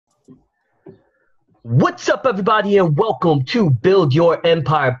What's up, everybody, and welcome to Build Your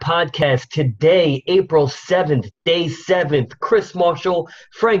Empire podcast. Today, April 7th, day 7th. Chris Marshall,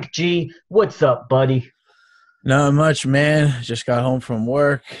 Frank G. What's up, buddy? Not much, man. Just got home from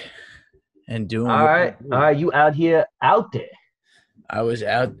work and doing All what we right. All do. right. You out here, out there. I was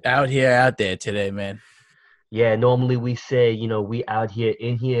out there today, man. Yeah, normally we say, we out here,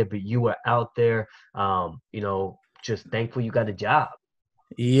 in here, but you are out there. Just thankful you got a job.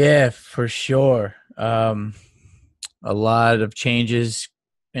 Yeah, for sure. A lot of changes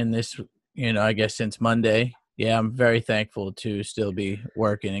in this, I guess since Monday. Yeah, I'm very thankful to still be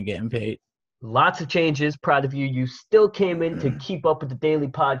working and getting paid. Lots of changes. Proud of you. You still came in to keep up with the daily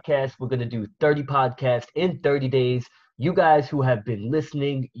podcast. We're going to do 30 podcasts in 30 days. You guys who have been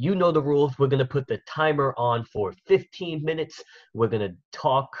listening, you know the rules. We're going to put the timer on for 15 minutes. We're going to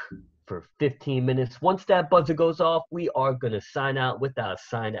talk for 15 minutes. Once that buzzer goes off, we are going to sign out with our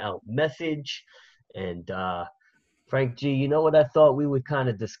sign out message. And Frank G, you know what I thought we would kind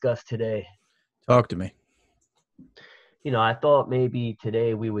of discuss today? Talk to me. I thought maybe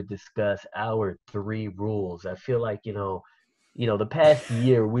today we would discuss our three rules. I feel like, the past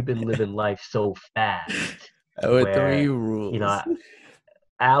year we've been living life so fast With three where, you rules. know,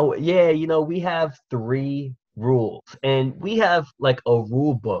 we have three rules and we have like a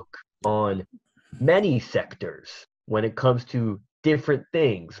rule book on many sectors when it comes to different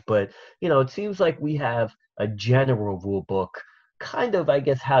things. But, it seems like we have a general rule book, kind of, I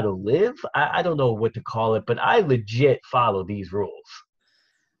guess, how to live. I don't know what to call it, but I legit follow these rules.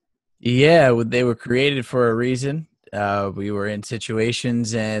 Yeah, they were created for a reason. We were in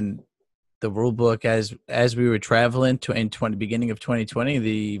situations and the rule book as we were traveling beginning of 2020,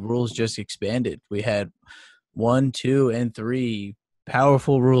 the rules just expanded. We had 1, 2, and 3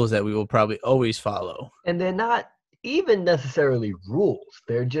 powerful rules that we will probably always follow. And they're not even necessarily rules.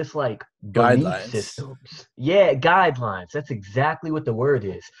 They're just like belief Guidelines. systems. Yeah, guidelines. That's exactly what the word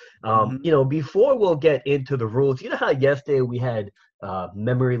is. Hmm. Before we'll get into the rules, you know how yesterday we had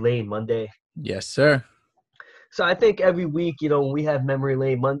Memory Lane Monday? Yes, sir. So I think every week, when we have Memory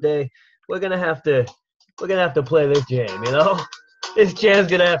Lane Monday, we're gonna have to play this jam, This jam's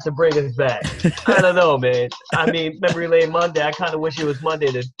gonna have to bring us back. I don't know, man. I mean, Memory Lane Monday, I kind of wish it was Monday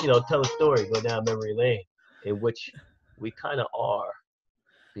to, tell a story, go down memory lane, in which we kind of are,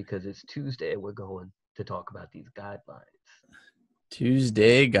 because it's Tuesday and we're going to talk about these guidelines.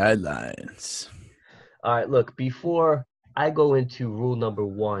 Tuesday guidelines. All right, look, before I go into rule number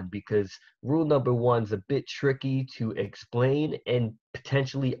one, because rule number one's a bit tricky to explain and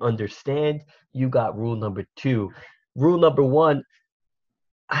potentially understand, you got rule number two. Rule number one,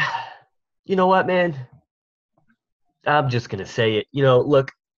 you know what, man? I'm just going to say it.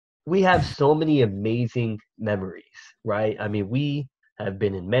 Look, we have so many amazing memories, right? I mean, we have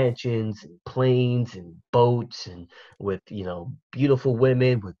been in mansions and planes and boats and with, beautiful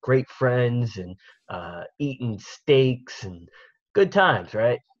women, with great friends and eating steaks and good times,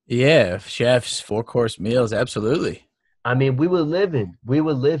 right? Yeah, chefs, 4-course meals, absolutely. I mean, we were living,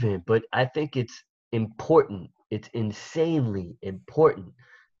 but I think it's important. It's insanely important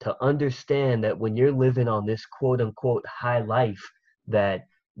to understand that when you're living on this quote unquote high life, that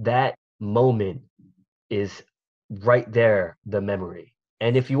that moment is right there, the memory.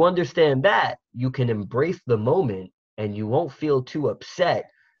 And if you understand that, you can embrace the moment and you won't feel too upset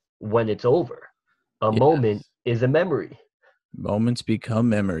when it's over. A moment Yes. is a memory. Moments become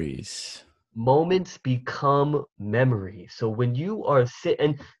memories. Moments become memories. So when you are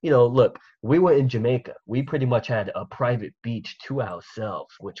sitting, look, we were in Jamaica. We pretty much had a private beach to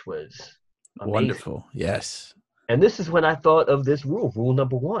ourselves, which was amazing. Wonderful. Yes. And this is when I thought of this rule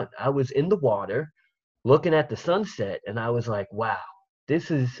number one. I was in the water looking at the sunset, and I was like, wow,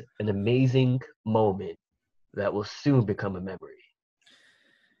 this is an amazing moment that will soon become a memory.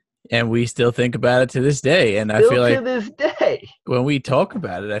 And we still think about it to this day. And I Still feel to like this day, when we talk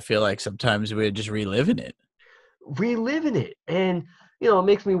about it, I feel like sometimes we're just reliving it. reliving it. And, it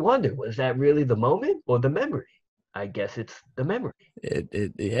makes me wonder, was that really the moment or the memory? I guess it's the memory.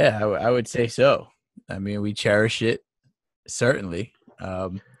 Yeah, I would say so. I mean, we cherish it, certainly.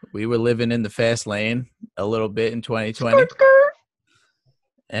 We were living in the fast lane a little bit in Skirt, 2020, skirt.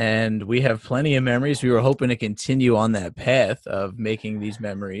 and we have plenty of memories. We were hoping to continue on that path of making these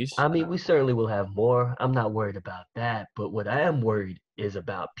memories. I mean, we certainly will have more. I'm not worried about that. But what I am worried is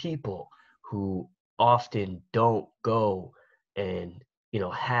about people who often don't go and,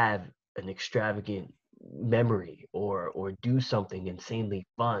 have an extravagant memory or do something insanely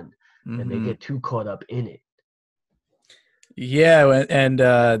fun and they Hmm. get too caught up in it. Yeah, and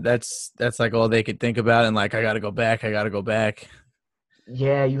that's like all they could think about, and like I got to go back. I got to go back.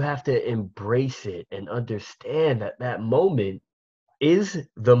 Yeah, you have to embrace it and understand that that moment is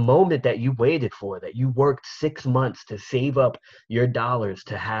the moment that you waited for, that you worked 6 months to save up your dollars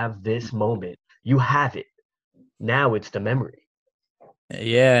to have this moment. You have it. Now it's the memory.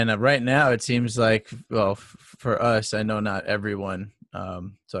 Yeah, and right now it seems like, well, for us, I know not everyone,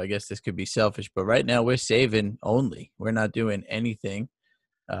 so I guess this could be selfish, but right now we're saving only. We're not doing anything,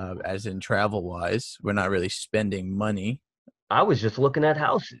 as in travel wise. We're not really spending money I was just looking at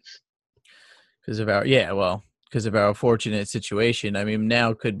houses. because of our, yeah, well, because of our fortunate situation. I mean,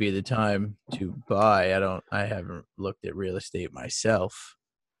 now could be the time to buy. I haven't looked at real estate myself.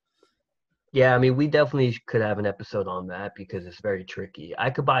 Yeah, I mean, we definitely could have an episode on that because it's very tricky. I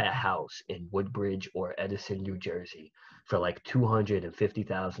could buy a house in Woodbridge or Edison, New Jersey for like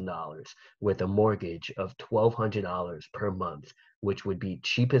 $250,000 with a mortgage of $1,200 per month, which would be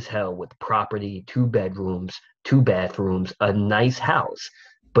cheap as hell with property, 2 bedrooms, 2 bathrooms, a nice house.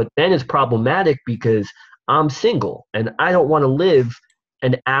 But then it's problematic because I'm single and I don't want to live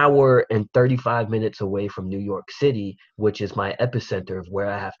an hour and 35 minutes away from New York City, which is my epicenter of where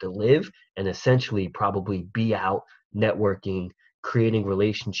I have to live and essentially probably be out networking, creating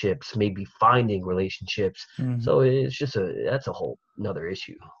relationships, maybe finding relationships. Mhm. So it's just that's a whole another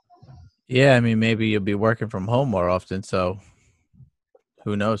issue. Yeah, I mean, maybe you'll be working from home more often, so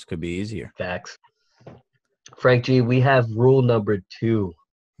who knows? Could be easier. Facts. Frank G, we have rule number two.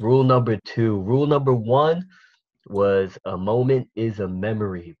 Rule number two. Rule number one was a moment is a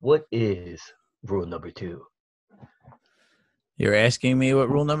memory. What is rule number two? You're asking me what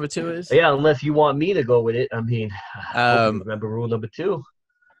rule number 2 is? Yeah, unless you want me to go with it. I mean, I hope you Um, remember rule number two.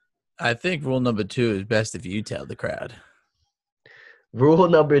 I think rule number 2 is best if you tell the crowd. Rule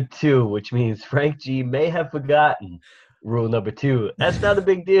number two, which means Frank G may have forgotten rule number two. That's not a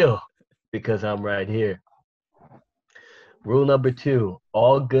big deal because I'm right here. Rule number two,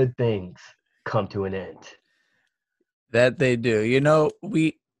 all good things come to an end. That they do. You know,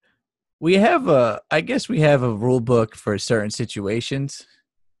 we have a I guess we have a rule book for certain situations.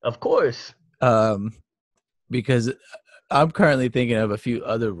 Of course. Um, because I'm currently thinking of a few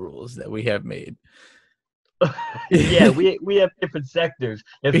other rules that we have made. Yeah, we have different sectors.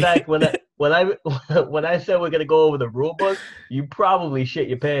 In fact, when I said we're gonna go over the rule book, you probably shit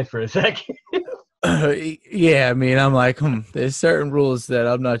your pants for a second. Yeah, I mean, I'm like, there's certain rules that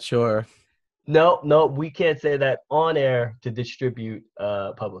I'm not sure. No, no, we can't say that on air to distribute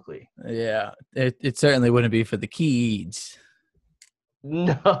publicly. Yeah, it certainly wouldn't be for the kids.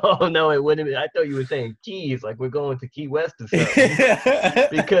 No, no, it wouldn't be. I thought you were saying Keys, like we're going to Key West or something,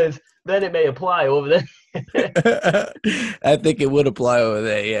 because then it may apply over there. I think it would apply over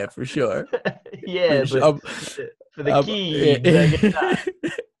there. Yeah, for sure. Yeah, For sure. but for the Keys, I guess not.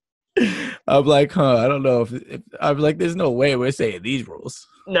 I'm like, I don't know if I'm like, there's no way we're saying these rules.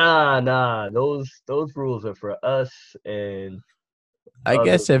 Nah, nah. Those rules are for us and I other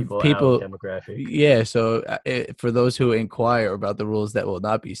guess if people our people, demographic. yeah. So for those who inquire about the rules that will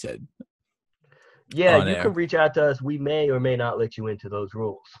not be said Yeah, on you can air, reach out to us. We may or may not let you into those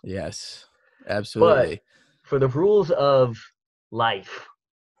rules. yes, But absolutely, for the rules of life,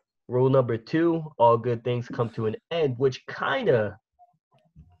 rule number two, all good things come to an end, which kind of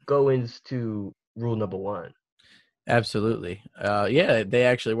goes into rule number one. absolutely. Yeah, they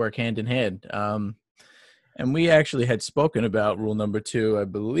actually work hand in hand. And we actually had spoken about rule number 2, I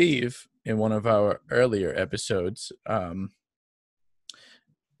believe, in one of our earlier episodes,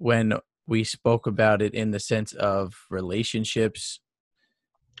 when we spoke about it in the sense of relationships.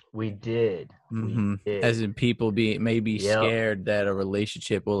 We did. We As did. in people maybe Yep. scared that a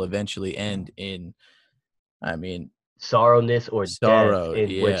relationship will eventually end in, I mean, Sorrowness or death, sorrow. in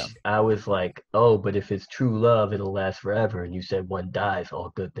Yeah. which I was like, oh, but if it's true love, it'll last forever. And you said one dies,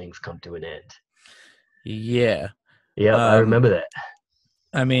 all good things come to an end. Yeah. Yep, I Um, remember that.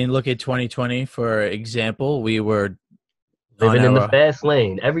 I mean, look at 2020, for example. We were on Living in the our, fast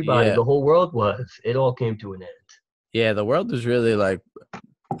lane. Everybody, yeah. the whole world was. It all came to an end. Yeah, the world was really like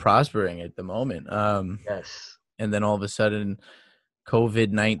prospering at the moment. Yes. And then all of a sudden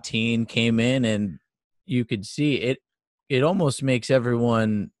COVID-19 came in, and you could see it. It almost makes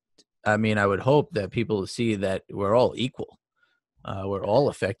everyone. I mean, I would hope that people see that we're all equal. We're all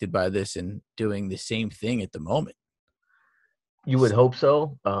affected by this and doing the same thing at the moment. You would hope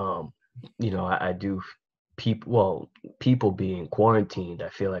so. I do people being quarantined, I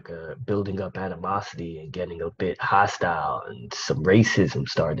feel like building up animosity and getting a bit hostile and some racism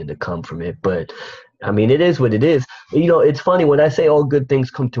starting to come from it. But I mean, it is what it is. It's funny when I say all good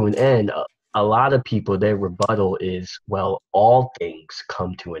things come to an end, a lot of people, their rebuttal is, well, all things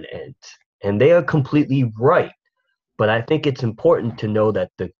come to an end. And they are completely right. But I think it's important to know that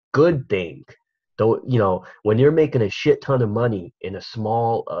the good thing, though, when you're making a shit ton of money in a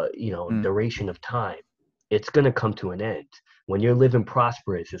small, Mm. duration of time, it's going to come to an end. When you're living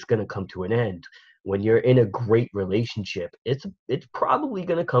prosperous, it's going to come to an end. When you're in a great relationship, it's probably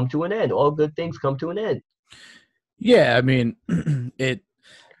going to come to an end. All good things come to an end. Yeah, I mean, it.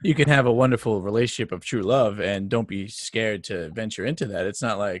 You can have a wonderful relationship of true love, and don't be scared to venture into that. It's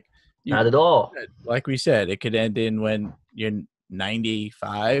not like you Not could, at all. like we said, it could end in when you're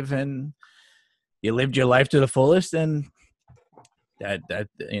 95 and you lived your life to the fullest, and that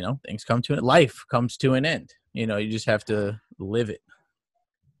things come to it. Life comes to an end. You just have to live it.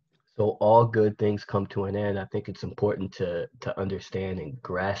 So all good things come to an end. I think it's important to understand and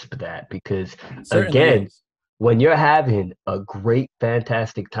grasp that because It certainly again, is. when you're having a great,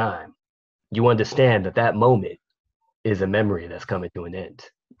 fantastic time, you understand that that moment is a memory that's coming to an end.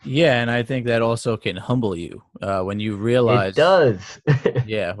 Yeah, and I think that also can humble you when you It realize. does.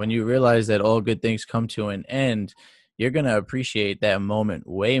 Yeah, when you realize that all good things come to an end, you're gonna appreciate that moment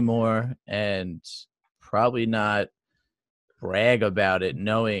way more, and probably not brag about it,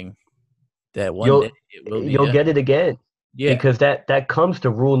 knowing that one day you'll it will be you'll done. get it again Yeah. because that comes to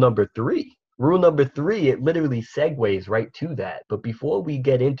rule number three. Rule number three, it literally segues right to that. But before we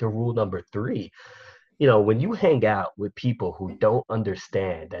get into rule number three, when you hang out with people who don't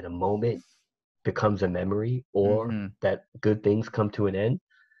understand that a moment becomes a memory or Hmm. that good things come to an end,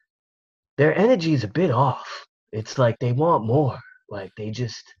 their energy is a bit off. It's like they want more. Like they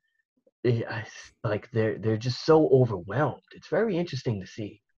just like they're just so overwhelmed. It's very interesting to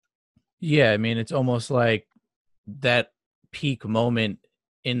see. Yeah, I mean, it's almost like that peak moment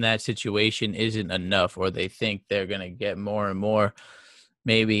in that situation isn't enough, or they think they're gonna get more and more,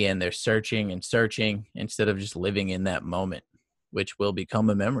 maybe, and they're searching and searching instead of just living in that moment, which will become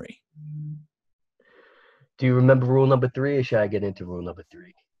a memory. Do you remember rule number three, or should I get into rule number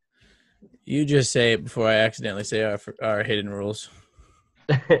three? You just say it before I accidentally say our hidden rules.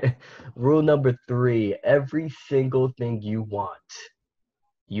 Rule number three, every single thing you want,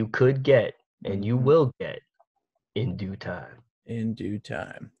 you could get and you Hmm. will get in due time. In due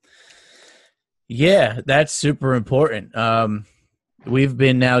time. Yeah, that's super important. We've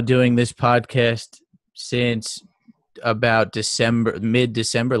been now doing this podcast since about December, mid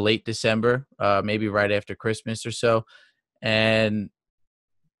December, late December, maybe right after Christmas or so. And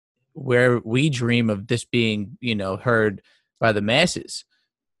where we dream of this being, heard by the masses,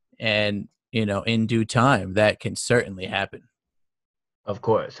 and, in due time, that can certainly happen. Of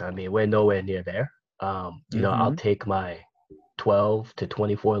course. I mean, we're nowhere near there. I'll Hmm. take my 12 to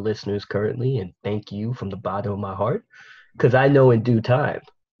 24 listeners currently and thank you from the bottom of my heart because I know in due time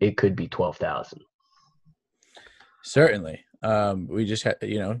it could be 12,000. Certainly. We just have,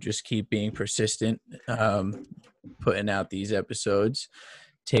 just keep being persistent, putting out these episodes,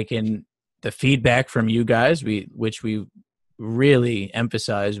 taking the feedback from you guys, which we really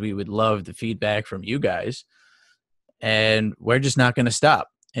emphasize. We would love the feedback from you guys, and we're just not going to stop.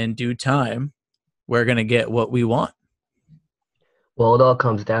 In due time, we're going to get what we want. Well, it all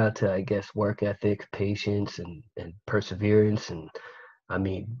comes down to, I guess, work ethic, patience, and perseverance. And I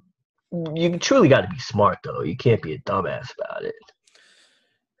mean, you truly got to be smart, though. You can't be a dumbass about it.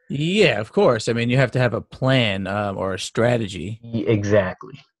 Yeah, of course. I mean, you have to have a plan, or a strategy.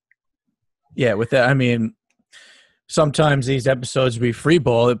 Exactly. Yeah, with that, I mean, sometimes these episodes we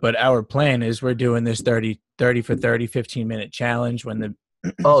freeball it, but our plan is we're doing this 30 for 30 15-minute challenge when the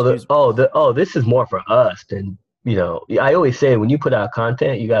Oh, excuse me. this is more for us than, I always say when you put out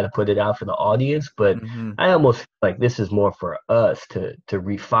content, you got to put it out for the audience, but Hmm. I almost feel like this is more for us to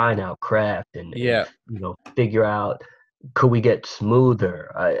refine our craft and Yeah. figure out could we get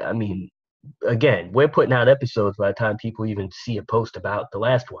smoother. I mean, again, we're putting out episodes by the time people even see a post about the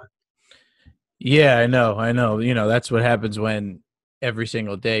last one. Yeah, I know. That's what happens when every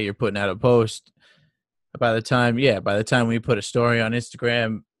single day you're putting out a post. By the time we put a story on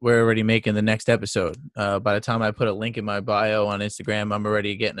Instagram, we're already making the next episode. By the time I put a link in my bio on Instagram, I'm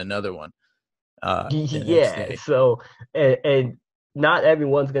already getting another one the next Yeah, day. so and not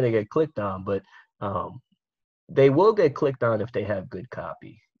everyone's gonna get clicked on, but um, they will get clicked on if they have good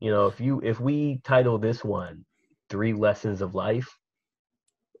copy. If we title this one Three Lessons of Life,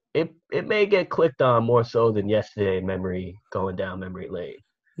 it may get clicked on more so than yesterday memory going down memory lane.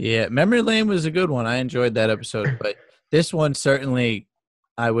 Yeah, Memory Lane was a good one. I enjoyed that episode, but this one certainly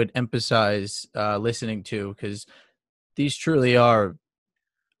I would emphasize listening to, because these truly are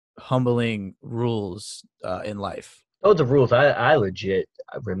humbling rules in life. Those are rules. I legit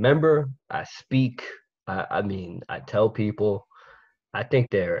I remember. I speak. I mean, I tell people. I think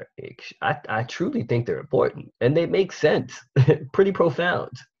I truly think they're important and they make sense. Pretty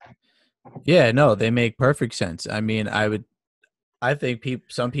profound. Yeah, no, they make perfect sense. I mean, I think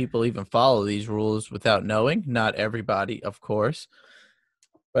some people even follow these rules without knowing. Not everybody, of course,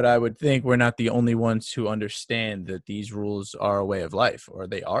 but I would think we're not the only ones who understand that these rules are a way of life or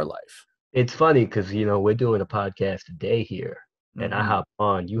they are life. It's funny because, we're doing a podcast today here and I Hmm. hop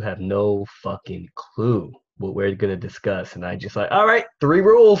on. You have no fucking clue what we're going to discuss. And I just like, all right, three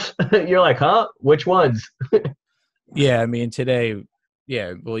rules. You're like, huh? Which ones? Yeah, I mean, today,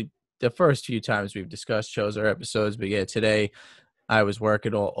 yeah, well, the first few times we've discussed shows or episodes, but yeah, today I was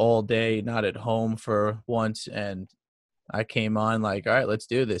working all day, not at home for once, and I came on like, all right, let's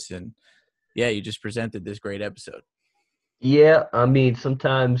do this. And yeah, you just presented this great episode. Yeah, I mean,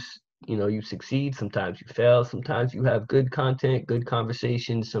 sometimes, you succeed, sometimes you fail, sometimes you have good content, good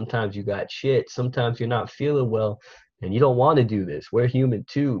conversations, sometimes you got shit, sometimes you're not feeling well and you don't want to do this. We're human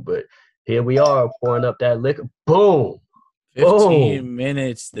too, but here we are pouring up that liquor. Boom, boom. 15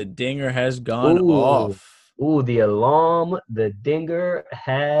 minutes, the dinger has gone Ooh, off. ooh, the alarm, the dinger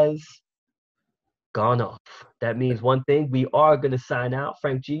has gone off. That means one thing, we are going to sign out.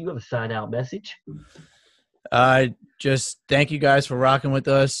 Frank G, you have a sign out message. Just thank you guys for rocking with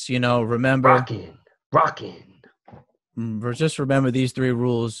us. Remember, Rocking, rocking. just remember these three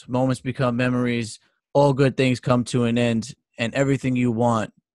rules. Moments become memories. All good things come to an end, and everything you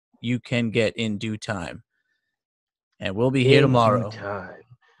want, you can get in due time. And we'll be here In due tomorrow. time.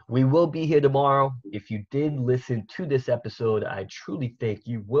 We will be here tomorrow. If you did listen to this episode, I truly think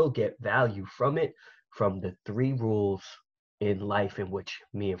you will get value from it, from the three rules in life in which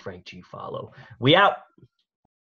me and Frank G follow. We out.